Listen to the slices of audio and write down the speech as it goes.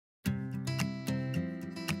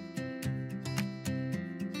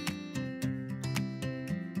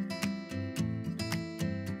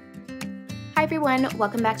Hi everyone,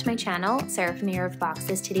 welcome back to my channel, Sarah from Year of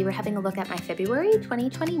Boxes. Today we're having a look at my February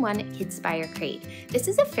 2021 Kidspire crate. This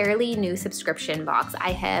is a fairly new subscription box.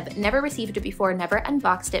 I have never received it before, never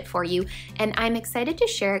unboxed it for you, and I'm excited to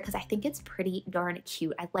share it because I think it's pretty darn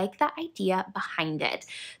cute. I like the idea behind it.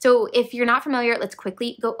 So if you're not familiar, let's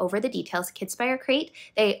quickly go over the details. Kidspire crate,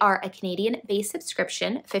 they are a Canadian-based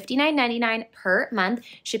subscription, $59.99 per month,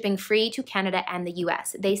 shipping free to Canada and the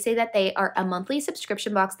US. They say that they are a monthly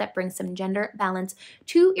subscription box that brings some gender balance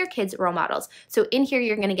to your kids' role models. So in here,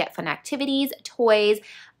 you're gonna get fun activities, toys,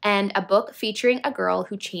 and a book featuring a girl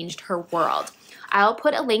who changed her world. I'll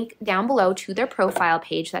put a link down below to their profile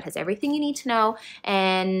page that has everything you need to know,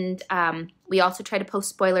 and we also try to post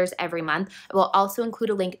spoilers every month. I will also include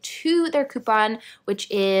a link to their coupon,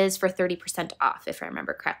 which is for 30% off, if I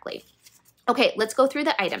remember correctly. Okay, let's go through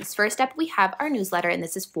the items. First up, we have our newsletter, and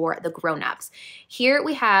this is for the grown-ups. Here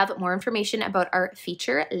we have more information about our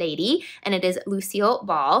feature lady, and it is Lucille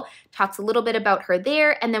Ball. Talks a little bit about her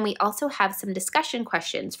there, and then we also have some discussion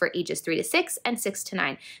questions for ages 3 to 6 and 6 to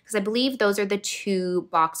 9, because I believe those are the two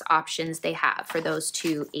box options they have for those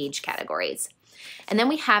two age categories. And then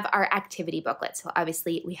we have our activity booklet. So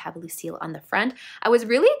obviously we have Lucille on the front. I was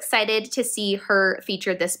really excited to see her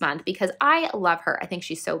featured this month because I love her. I think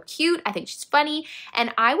she's so cute. I think she's funny.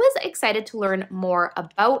 And I was excited to learn more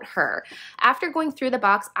about her. After going through the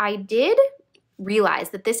box, I did realize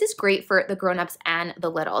that this is great for the grown-ups and the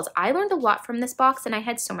littles. I learned a lot from this box and I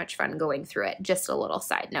had so much fun going through it. Just a little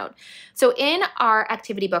side note. So in our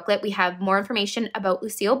activity booklet, we have more information about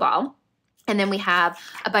Lucille Ball. And then we have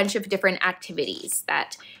a bunch of different activities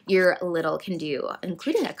that your little can do,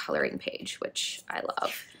 including a coloring page, which I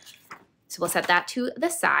love. So we'll set that to the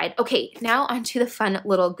side. Okay, now onto the fun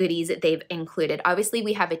little goodies that they've included. Obviously,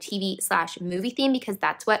 we have a TV/movie theme because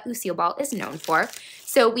that's what Lucille Ball is known for.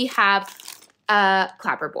 So we have a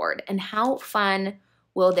clapperboard, and how fun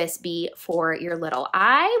will this be for your little?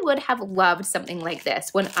 I would have loved something like this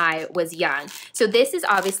when I was young. So this is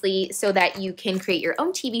obviously so that you can create your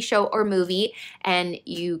own TV show or movie, and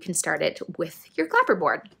you can start it with your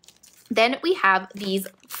clapperboard. Then we have these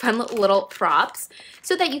fun little props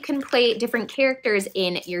so that you can play different characters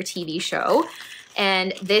in your TV show.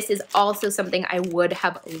 And this is also something I would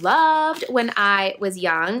have loved when I was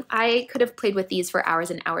young. I could have played with these for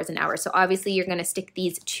hours and hours and hours. So obviously you're gonna stick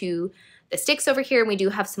these to the sticks over here, and we do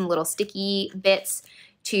have some little sticky bits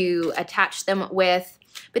to attach them with.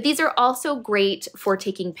 But these are also great for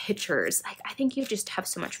taking pictures. I think you just have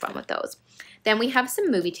so much fun with those. Then we have some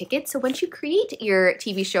movie tickets. So once you create your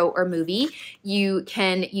TV show or movie, you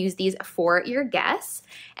can use these for your guests.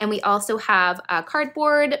 And we also have a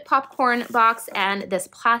cardboard popcorn box and this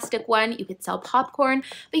plastic one. You could sell popcorn,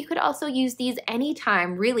 but you could also use these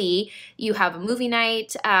anytime, really. You have a movie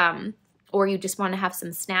night, or you just want to have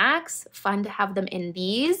some snacks, fun to have them in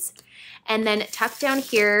these. And then tucked down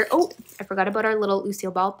here, oh, I forgot about our little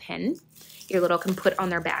Lucille Ball pin. Your little can put on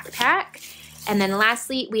their backpack. And then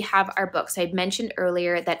lastly, we have our books. So I'd mentioned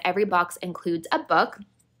earlier that every box includes a book.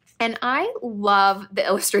 And I love the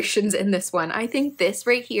illustrations in this one. I think this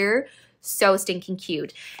right here, so stinking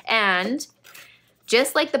cute. And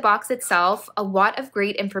just like the box itself, a lot of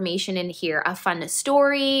great information in here, a fun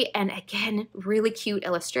story, and again, really cute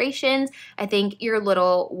illustrations. I think your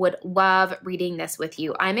little would love reading this with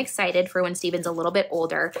you. I'm excited for when Steven's a little bit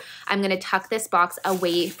older. I'm gonna tuck this box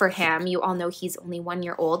away for him. You all know he's only 1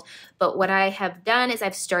 year old, but what I have done is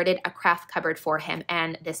I've started a craft cupboard for him,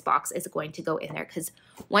 and this box is going to go in there because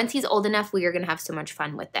once he's old enough, we are gonna have so much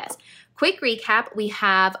fun with this. Quick recap, we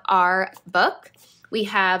have our book, we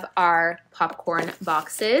have our popcorn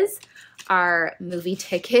boxes, our movie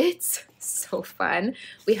tickets, so fun.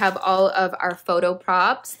 We have all of our photo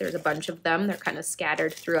props. There's a bunch of them. They're kind of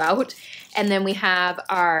scattered throughout. And then we have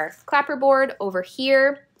our clapperboard over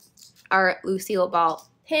here, our Lucille Ball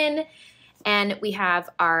pin, and we have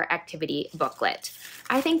our activity booklet.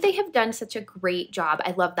 I think they have done such a great job.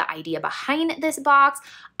 I love the idea behind this box.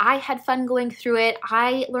 I had fun going through it.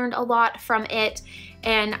 I learned a lot from it,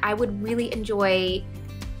 and I would really enjoy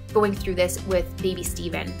going through this with baby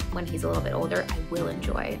Steven when he's a little bit older. I will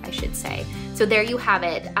enjoy, I should say. So there you have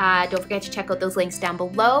it. Don't forget to check out those links down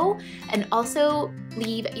below, and also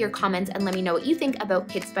leave your comments and let me know what you think about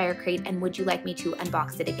Kidspire Crate, and would you like me to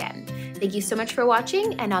unbox it again? Thank you so much for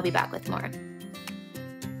watching, and I'll be back with more.